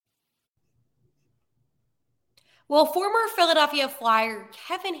Will former Philadelphia Flyer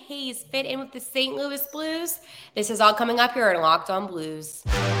Kevin Hayes fit in with the St. Louis Blues? This is all coming up here on Locked On Blues.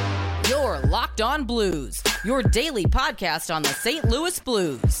 You're Locked On Blues, your daily podcast on the St. Louis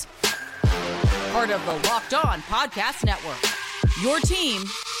Blues. Part of the Locked On Podcast Network, your team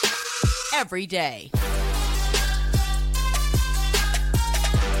every day.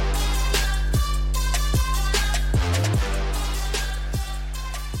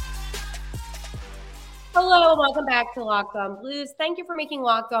 Hello, and welcome back to Locked On Blues. Thank you for making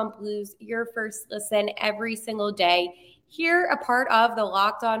Locked On Blues your first listen every single day. Here, a part of the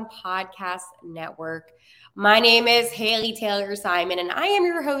Locked On Podcast Network. My name is Haley Taylor Simon, and I am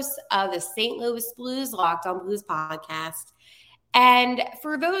your host of the St. Louis Blues Locked On Blues podcast. And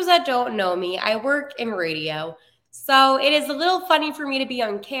for those that don't know me, I work in radio. So it is a little funny for me to be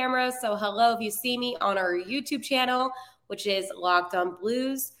on camera. So hello, if you see me on our YouTube channel, which is Locked On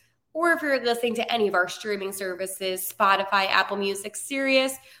Blues, or if you're listening to any of our streaming services, Spotify, Apple Music,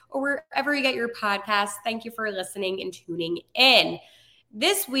 Sirius, or wherever you get your podcasts, thank you for listening and tuning in.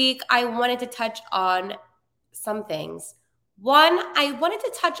 This week, I wanted to touch on some things. One, I wanted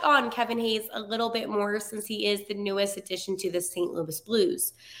to touch on Kevin Hayes a little bit more since he is the newest addition to the St. Louis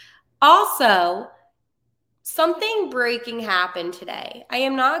Blues. Also, something breaking happened today. I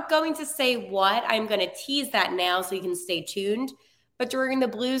am not going to say what. I'm going to tease that now so you can stay tuned. But during the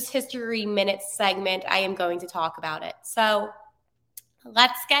Blues History Minutes segment, I am going to talk about it. So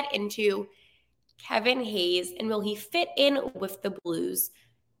let's get into Kevin Hayes and will he fit in with the Blues?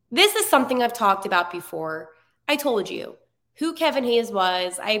 This is something I've talked about before. I told you who Kevin Hayes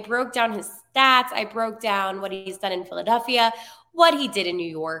was. I broke down his stats. I broke down what he's done in Philadelphia, what he did in New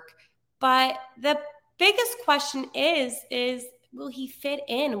York. But the biggest question is will he fit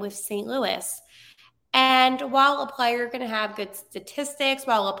in with St. Louis? And while a player can have good statistics,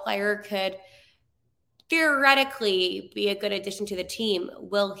 while a player could theoretically be a good addition to the team,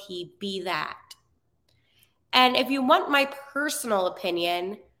 will he be that? And if you want my personal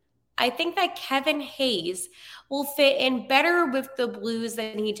opinion, I think that Kevin Hayes will fit in better with the Blues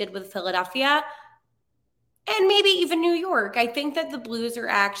than he did with Philadelphia and maybe even New York. I think that the Blues are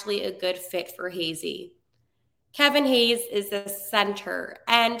actually a good fit for Hazy. Kevin Hayes is a center,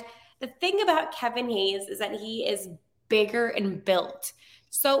 and the thing about Kevin Hayes is that he is bigger and built.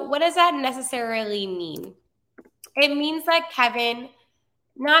 So what does that necessarily mean? It means that Kevin,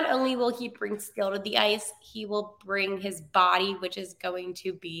 not only will he bring skill to the ice, he will bring his body, which is going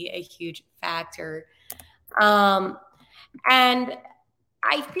to be a huge factor. And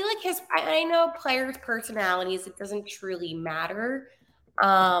I feel like I know players' personalities, it doesn't truly matter.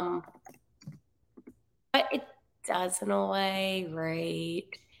 But it does in a way, right?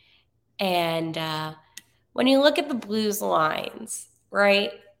 And when you look at the Blues lines, right,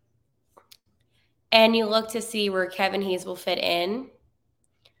 and you look to see where Kevin Hayes will fit in,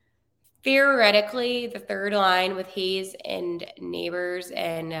 theoretically, the third line with Hayes and Neighbors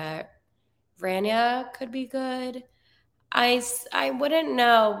and Vrana could be good. I wouldn't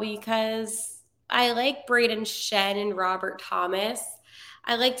know because I like Brayden Schenn and Robert Thomas.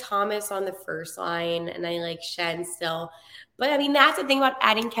 I like Thomas on the first line, and I like Schenn still. But, I mean, that's the thing about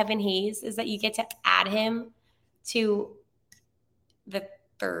adding Kevin Hayes is that you get to add him to the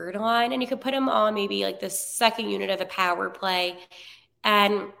third line, and you could put him on maybe like the second unit of the power play.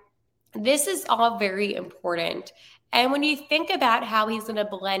 And this is all very important. And when you think about how he's going to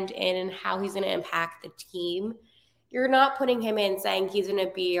blend in and how he's going to impact the team, you're not putting him in saying he's going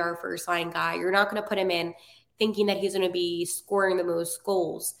to be our first line guy. You're not going to put him in thinking that he's going to be scoring the most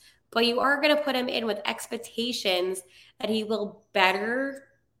goals. But you are going to put him in with expectations that he will better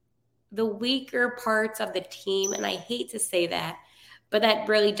the weaker parts of the team. And I hate to say that, but that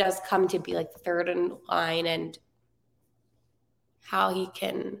really does come to be like the third line and how he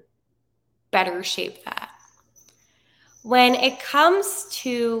can better shape that. When it comes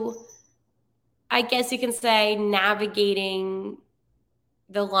to, I guess you can say, navigating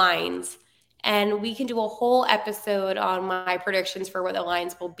the lines, and we can do a whole episode on my predictions for what the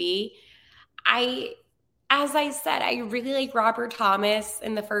lines will be. As I said, I really like Robert Thomas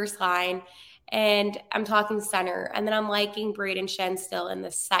in the first line, and I'm talking center, and then I'm liking Brayden Schenn still in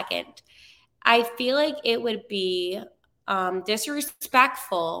the second. I feel like it would be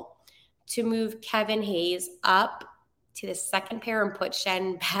disrespectful to move Kevin Hayes up to the second pair and put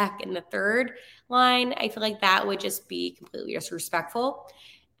Schenn back in the third line. I feel like that would just be completely disrespectful.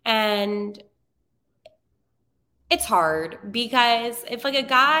 And it's hard because if like a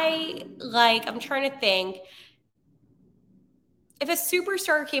guy, like I'm trying to think, if a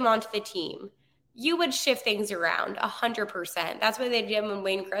superstar came onto the team, you would shift things around 100%. That's what they did when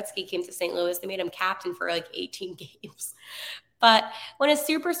Wayne Gretzky came to St. Louis. They made him captain for like 18 games. But when a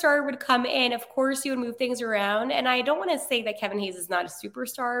superstar would come in, of course, you would move things around. And I don't want to say that Kevin Hayes is not a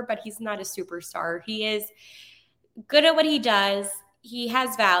superstar, but he's not a superstar. He is good at what he does. He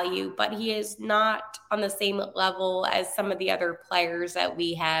has value, but he is not on the same level as some of the other players that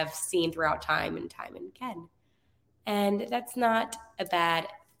we have seen throughout time and again. And that's not a bad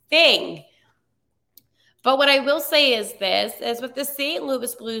thing. But what I will say is this, is with the St.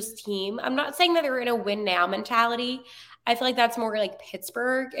 Louis Blues team, I'm not saying that they're in a win now mentality. I feel like that's more like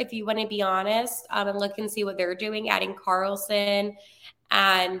Pittsburgh, if you want to be honest, and look and see what they're doing, adding Carlson.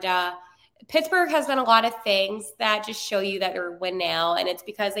 And Pittsburgh has done a lot of things that just show you that they're a win now, and it's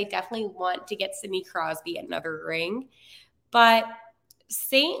because they definitely want to get Sidney Crosby another ring. But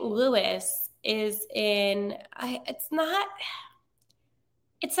St. Louis is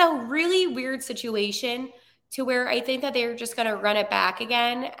it's a really weird situation to where I think that they're just going to run it back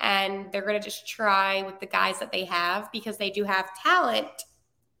again, and they're going to just try with the guys that they have because they do have talent.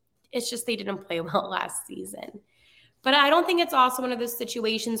 It's just they didn't play well last season. But I don't think it's also one of those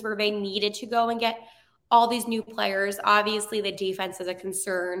situations where they needed to go and get all these new players. Obviously, the defense is a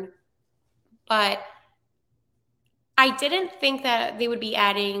concern. But I didn't think that they would be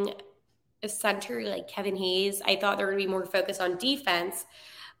adding a center like Kevin Hayes. I thought there would be more focus on defense.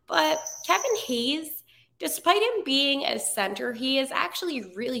 But Kevin Hayes, despite him being a center, he is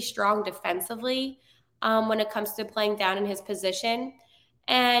actually really strong defensively when it comes to playing down in his position.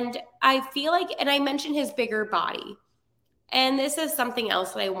 And I feel like, and I mentioned his bigger body. And this is something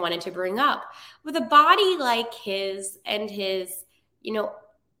else that I wanted to bring up. With a body like his and his,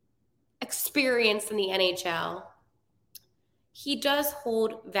 experience in the NHL, he does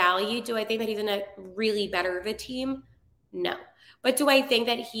hold value. Do I think that he's going to really better the team? No. But do I think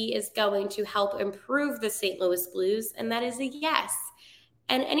that he is going to help improve the St. Louis Blues? And that is a yes.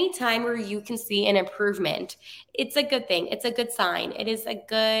 And any time where you can see an improvement, it's a good thing. It's a good sign. It is a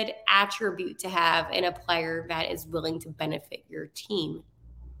good attribute to have in a player that is willing to benefit your team.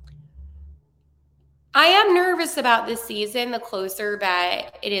 I am nervous about this season, the closer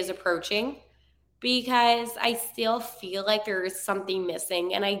that it is approaching, because I still feel like there is something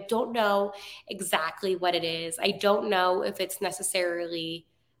missing, and I don't know exactly what it is. I don't know if it's necessarily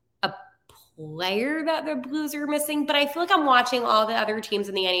a player that the Blues are missing, but I feel like I'm watching all the other teams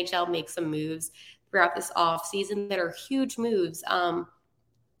in the NHL make some moves throughout this offseason that are huge moves.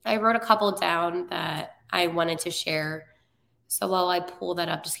 I wrote a couple down that I wanted to share. So while I pull that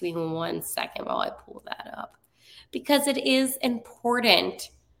up, just give me 1 second while I pull that up, because it is important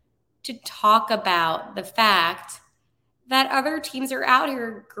to talk about the fact that other teams are out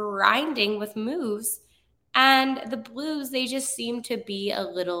here grinding with moves, and the Blues, they just seem to be a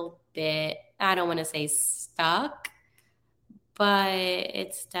little bit, I don't want to say stuck, but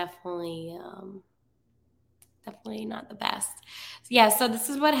it's definitely not the best. So this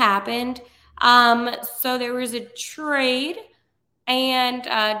is what happened. So there was a trade, and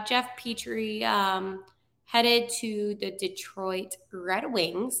Jeff Petrie headed to the Detroit Red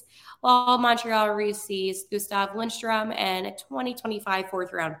Wings, while Montreal receives Gustav Lindstrom and a 2025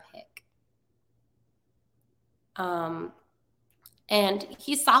 fourth-round pick. And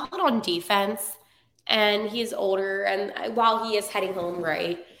he's solid on defense, and he's older, and while he is heading home,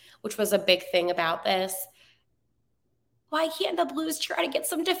 right, which was a big thing about this, why can't the Blues try to get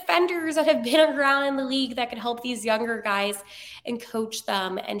some defenders that have been around in the league that could help these younger guys and coach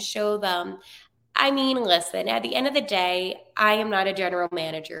them and show them? I mean, listen, at the end of the day, I am not a general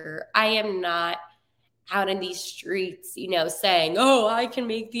manager. I am not out in these streets, saying, oh, I can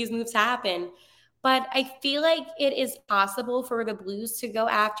make these moves happen. But I feel like it is possible for the Blues to go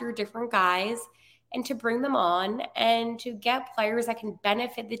after different guys and to bring them on and to get players that can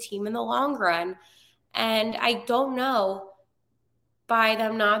benefit the team in the long run. And I don't know, by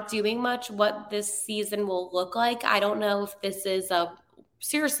them not doing much, what this season will look like. I don't know if this is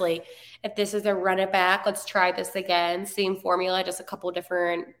if this is a run it back, let's try this again, same formula, just a couple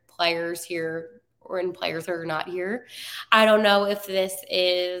different players here, and players are not here. I don't know if this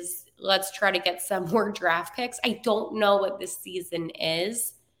is, let's try to get some more draft picks. I don't know what this season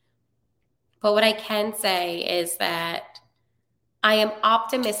is. But what I can say is that I am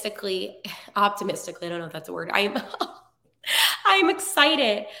optimistically, I don't know if that's a word. I am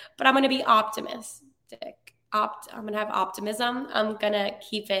excited, but I'm going to be optimistic. I'm going to have optimism. I'm going to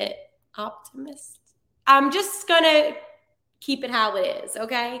keep it optimist. I'm just going to keep it how it is,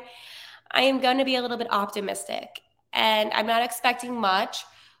 okay? I am going to be a little bit optimistic, and I'm not expecting much,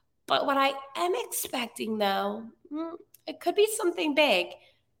 but what I am expecting, though, it could be something big.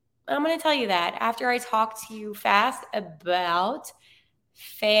 I'm going to tell you that after I talk to you fast about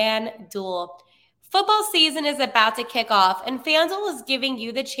FanDuel. Football season is about to kick off, and FanDuel is giving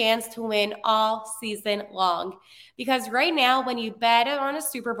you the chance to win all season long. Because right now, when you bet on a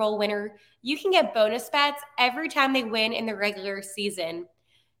Super Bowl winner, you can get bonus bets every time they win in the regular season.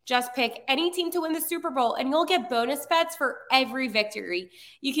 Just pick any team to win the Super Bowl, and you'll get bonus bets for every victory.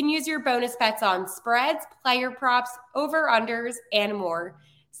 You can use your bonus bets on spreads, player props, over-unders, and more.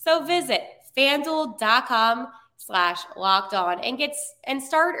 So visit FanDuel.com/lockedon and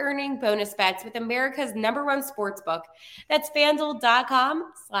start earning bonus bets with America's #1 sportsbook. That's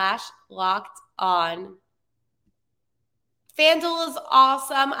FanDuel.com/lockedon. FanDuel is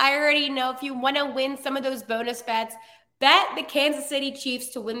awesome. I already know if you want to win some of those bonus bets, bet the Kansas City Chiefs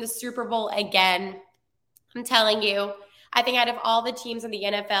to win the Super Bowl again. I'm telling you, I think out of all the teams in the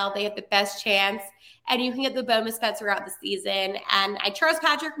NFL, they have the best chance, and you can get the bonus bets throughout the season. And I trust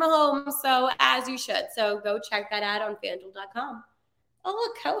Patrick Mahomes, so as you should. So go check that out on FanDuel.com. Oh,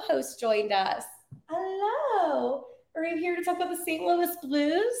 look, co-host joined us. Hello. Are you here to talk about the St. Louis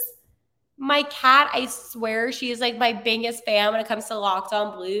Blues? My cat, I swear, she is like my biggest fan when it comes to Locked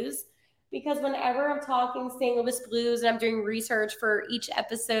On Blues. Because whenever I'm talking St. Louis Blues and I'm doing research for each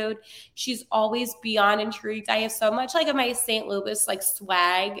episode, she's always beyond intrigued. I have so much like of my St. Louis like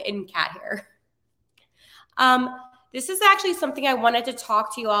swag and cat hair. This is actually something I wanted to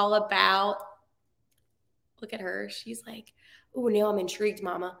talk to you all about. Look at her. She's like, oh, now I'm intrigued,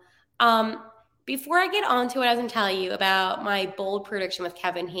 mama. Before I get on to what I was going to tell you about my bold prediction with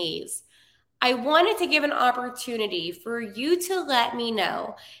Kevin Hayes, I wanted to give an opportunity for you to let me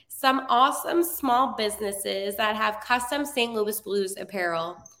know some awesome small businesses that have custom St. Louis Blues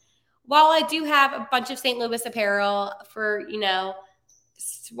apparel. While I do have a bunch of St. Louis apparel for,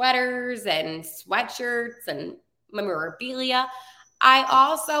 sweaters and sweatshirts and memorabilia, I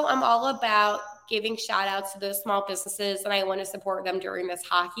also am all about giving shout outs to those small businesses, and I want to support them during this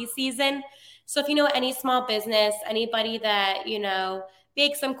hockey season. So if you know any small business, anybody that,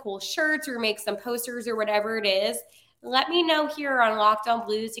 make some cool shirts or make some posters or whatever it is, let me know here on Locked On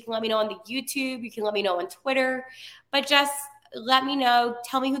Blues. You can let me know on the YouTube. You can let me know on Twitter. But just let me know.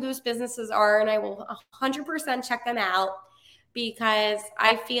 Tell me who those businesses are, and I will 100% check them out because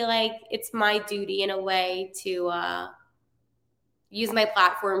I feel like it's my duty in a way to use my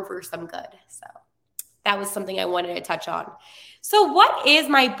platform for some good. So that was something I wanted to touch on. So what is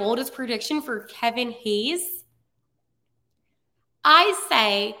my boldest prediction for Kevin Hayes? I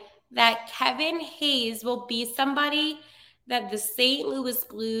say that Kevin Hayes will be somebody that the St. Louis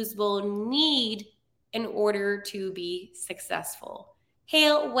Blues will need in order to be successful.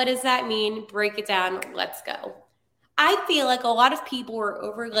 Hale, what does that mean? Break it down. Let's go. I feel like a lot of people are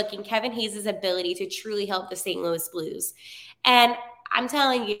overlooking Kevin Hayes' ability to truly help the St. Louis Blues. And I'm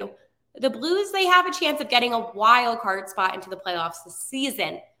telling you, the Blues, they have a chance of getting a wild card spot into the playoffs this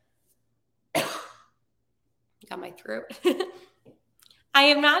season. Got my throat. I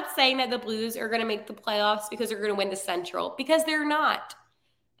am not saying that the Blues are going to make the playoffs because they're going to win the Central, because they're not.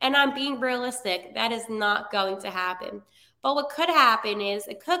 And I'm being realistic. That is not going to happen. But what could happen is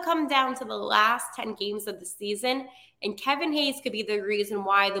it could come down to the last 10 games of the season, and Kevin Hayes could be the reason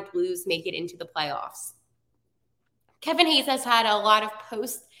why the Blues make it into the playoffs. Kevin Hayes has had a lot of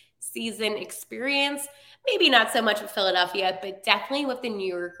postseason experience, maybe not so much with Philadelphia, but definitely with the New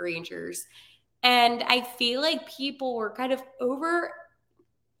York Rangers. And I feel like people were kind of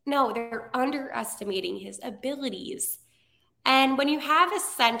they're underestimating his abilities. And when you have a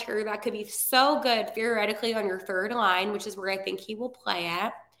center that could be so good theoretically on your third line, which is where I think he will play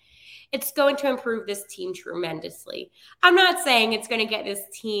at, it's going to improve this team tremendously. I'm not saying it's going to get this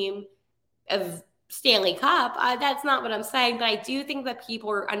team of Stanley Cup. That's not what I'm saying, but I do think that people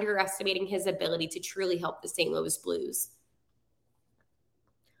are underestimating his ability to truly help the St. Louis Blues.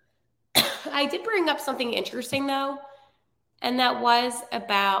 I did bring up something interesting, though, and that was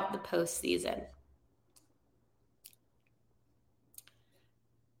about the postseason.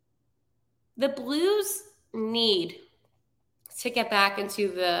 The Blues need to get back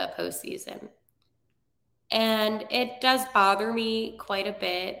into the postseason. And it does bother me quite a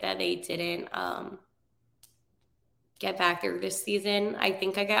bit that they didn't get back there this season. I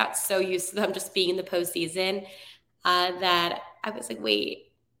think I got so used to them just being in the postseason that I was like,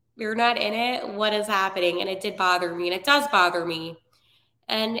 wait, they're not in it? What is happening? And it did bother me, and it does bother me.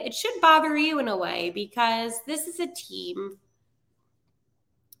 And it should bother you in a way, because this is a team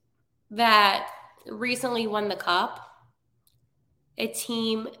that recently won the Cup, a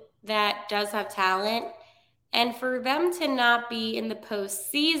team that does have talent. And for them to not be in the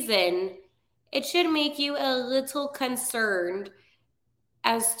postseason, it should make you a little concerned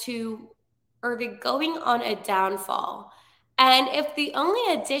as to, are they going on a downfall? And if the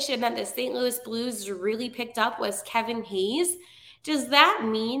only addition that the St. Louis Blues really picked up was Kevin Hayes, does that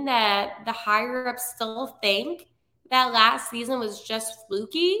mean that the higher ups still think that last season was just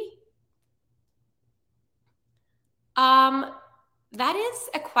fluky? That is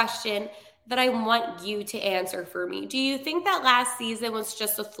a question that I want you to answer for me. Do you think that last season was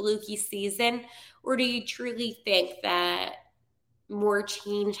just a fluky season, or do you truly think that more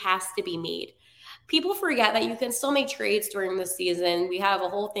change has to be made? People forget that you can still make trades during the season. We have a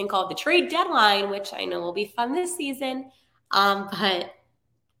whole thing called the trade deadline, which I know will be fun this season. But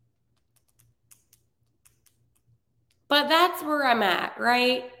that's where I'm at,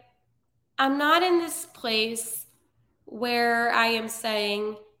 right? I'm not in this place where I am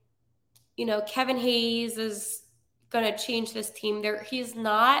saying, Kevin Hayes is going to change this team. He's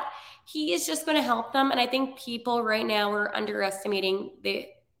not. He is just going to help them. And I think people right now are underestimating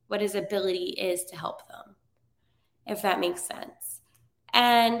what his ability is to help them, if that makes sense.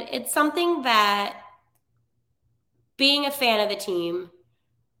 And it's something that, being a fan of the team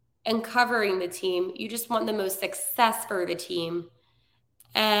and covering the team, you just want the most success for the team.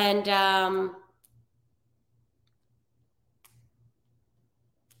 And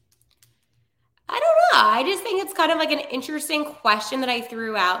I don't know. I just think it's kind of like an interesting question that I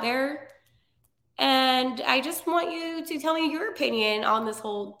threw out there. And I just want you to tell me your opinion on this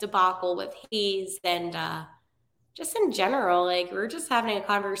whole debacle with Hayes and just in general. Like, we're just having a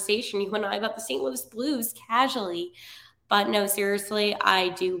conversation, you and I, about the St. Louis Blues casually. But no, seriously, I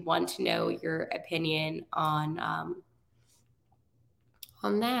do want to know your opinion on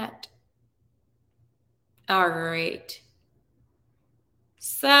that. All right.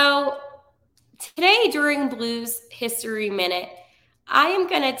 So today during Blues History Minute, I am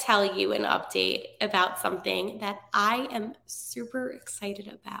going to tell you an update about something that I am super excited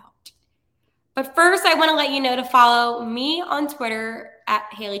about. But first, I want to let you know to follow me on Twitter at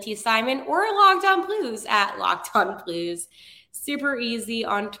Haley T. Simon, or Locked On Blues at Locked On Blues. Super easy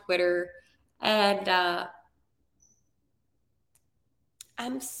on Twitter. And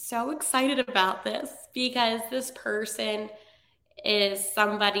I'm so excited about this because this person is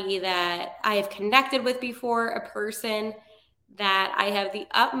somebody that I have connected with before, a person that I have the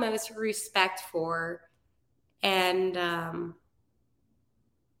utmost respect for. And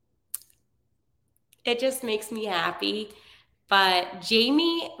it just makes me happy. But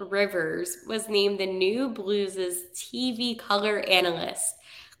Jamie Rivers was named the new Blues' TV color analyst.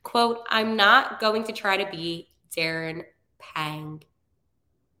 Quote, "I'm not going to try to be Darren Pang."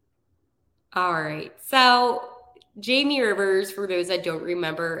 All right. So Jamie Rivers, for those that don't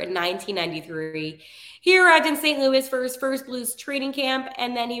remember, in 1993, he arrived in St. Louis for his first Blues training camp,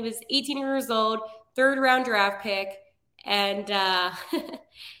 and then he was 18 years old, third-round draft pick. And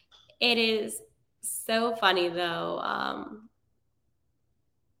it is so funny, though.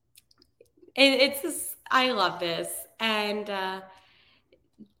 It's just, I love this. And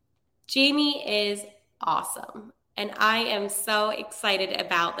Jamie is awesome. And I am so excited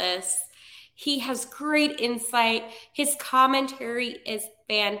about this. He has great insight. His commentary is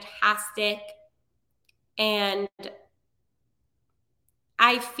fantastic. And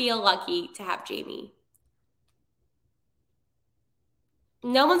I feel lucky to have Jamie.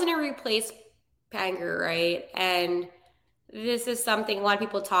 No one's going to replace Panger, right? And this is something a lot of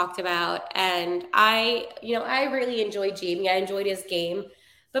people talked about. And I really enjoyed Jamie. I enjoyed his game.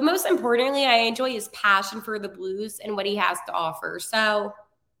 But most importantly, I enjoy his passion for the Blues and what he has to offer. So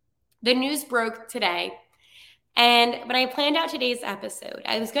the news broke today. And when I planned out today's episode,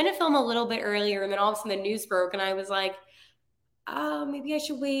 I was going to film a little bit earlier, and then all of a sudden the news broke, and I was like, oh, maybe I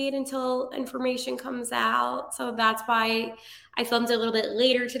should wait until information comes out. So that's why I filmed it a little bit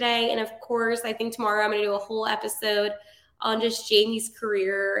later today. And of course, I think tomorrow I'm going to do a whole episode on just Jamie's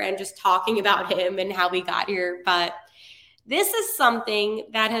career and just talking about him and how we got here. But this is something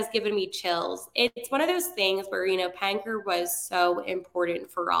that has given me chills. It's one of those things where, Panger was so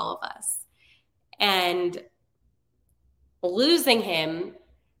important for all of us. And losing him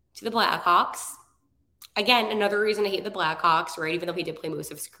to the Blackhawks, again, another reason to hate the Blackhawks, right? Even though he did play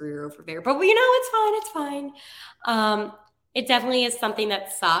most of his career over there. But, it's fine. It definitely is something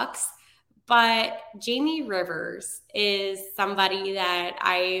that sucks. But Jamie Rivers is somebody that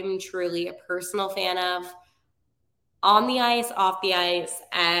I'm truly a personal fan of, on the ice, off the ice,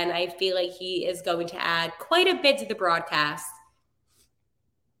 and I feel like he is going to add quite a bit to the broadcast.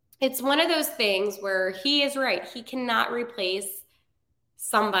 It's one of those things where he is right. He cannot replace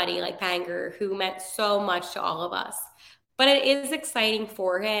somebody like Panger, who meant so much to all of us. But it is exciting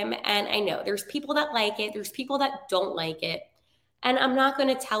for him, and I know there's people that like it. There's people that don't like it. And I'm not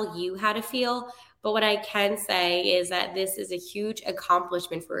going to tell you how to feel, but what I can say is that this is a huge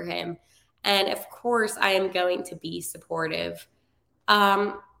accomplishment for him. And of course, I am going to be supportive.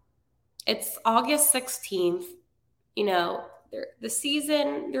 It's August 16th. You know,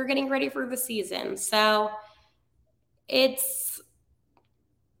 they're getting ready for the season. So it's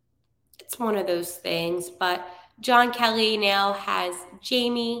one of those things. But John Kelly now has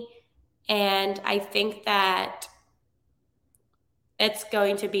Jamie, and I think that it's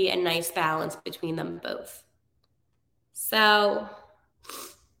going to be a nice balance between them both. So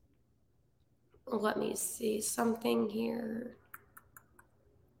let me see something here.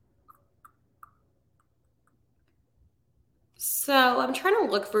 So I'm trying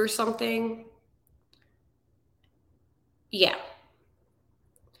to look for something. Yeah.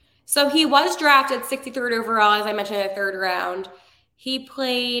 So he was drafted 63rd overall, as I mentioned, in the third round. He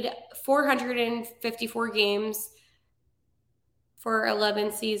played 454 games for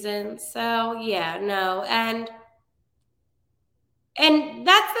 11 seasons. So yeah, no. And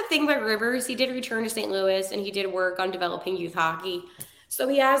that's the thing about Rivers. He did return to St. Louis and he did work on developing youth hockey. So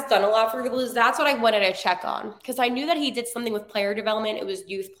he has done a lot for the Blues. That's what I wanted to check on because I knew that he did something with player development. It was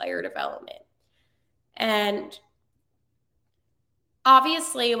youth player development. And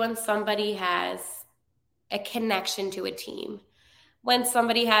obviously, when somebody has a connection to a team, when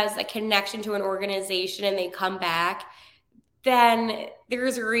somebody has a connection to an organization and they come back, then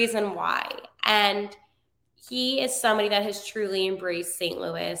there's a reason why. And he is somebody that has truly embraced St.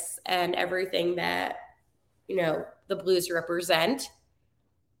 Louis and everything that, the Blues represent.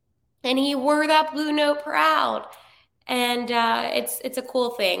 And he wore that blue note proud. And it's a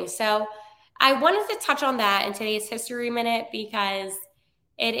cool thing. So I wanted to touch on that in today's History Minute because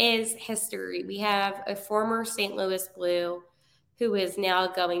it is history. We have a former St. Louis Blue who is now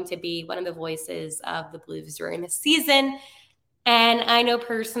going to be one of the voices of the Blues during the season. And I know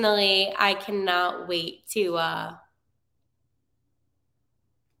personally, I cannot wait to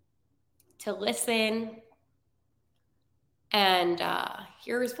listen and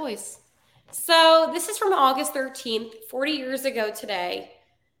hear his voice. So this is from August 13th, 40 years ago today.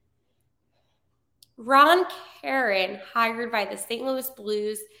 Ron Caron, hired by the St. Louis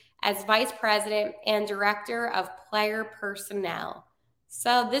Blues as vice president and director of player personnel.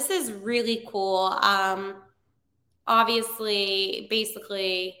 So this is really cool. Obviously,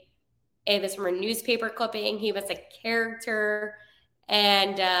 basically, it was from a newspaper clipping. He was a character.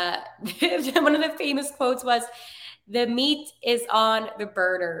 And one of the famous quotes was, "The meat is on the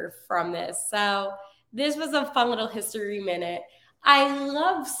burner" from this. So this was a fun little history minute. I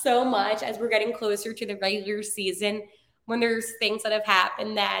love so much as we're getting closer to the regular season when there's things that have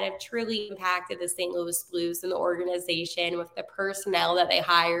happened that have truly impacted the St. Louis Blues and the organization with the personnel that they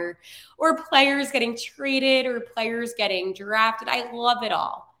hire or players getting traded or players getting drafted. I love it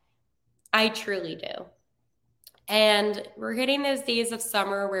all. I truly do. And we're hitting those days of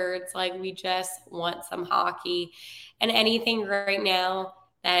summer where it's like we just want some hockey, and anything right now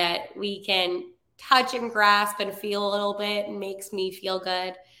that we can touch and grasp and feel a little bit makes me feel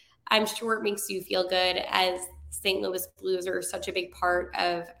good. I'm sure it makes you feel good, as St. Louis Blues are such a big part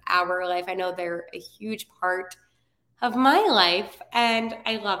of our life. I know they're a huge part of my life, and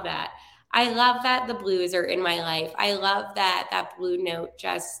I love that. I love that the Blues are in my life. I love that blue note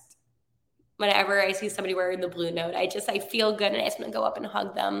just, whenever I see somebody wearing the blue note, I feel good and I just want to go up and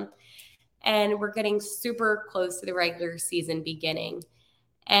hug them. And we're getting super close to the regular season beginning.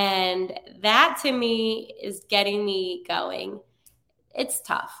 And that to me is getting me going. It's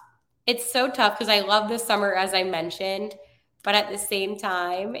tough. It's so tough because I love the summer, as I mentioned. But at the same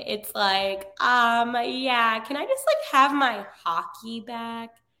time, it's like, yeah, can I just have my hockey back?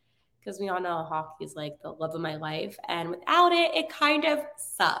 Because we all know hockey is like the love of my life. And without it, it kind of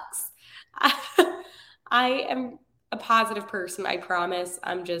sucks. I am a positive person, I promise.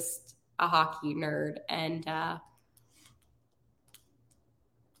 I'm just a hockey nerd. And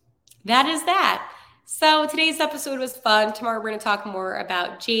that is that. So today's episode was fun. Tomorrow we're going to talk more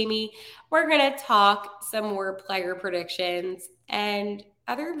about Jamie. We're going to talk some more player predictions. And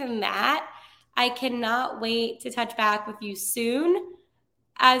other than that, I cannot wait to touch back with you soon.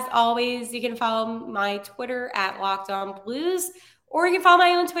 As always, you can follow my Twitter at Locked On Blues, or you can follow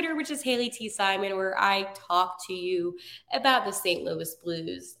my own Twitter, which is Haley T. Simon, where I talk to you about the St. Louis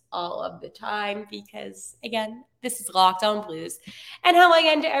Blues all of the time because, again, this is Locked On Blues. And how I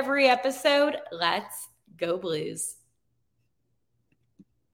end every episode, let's go Blues.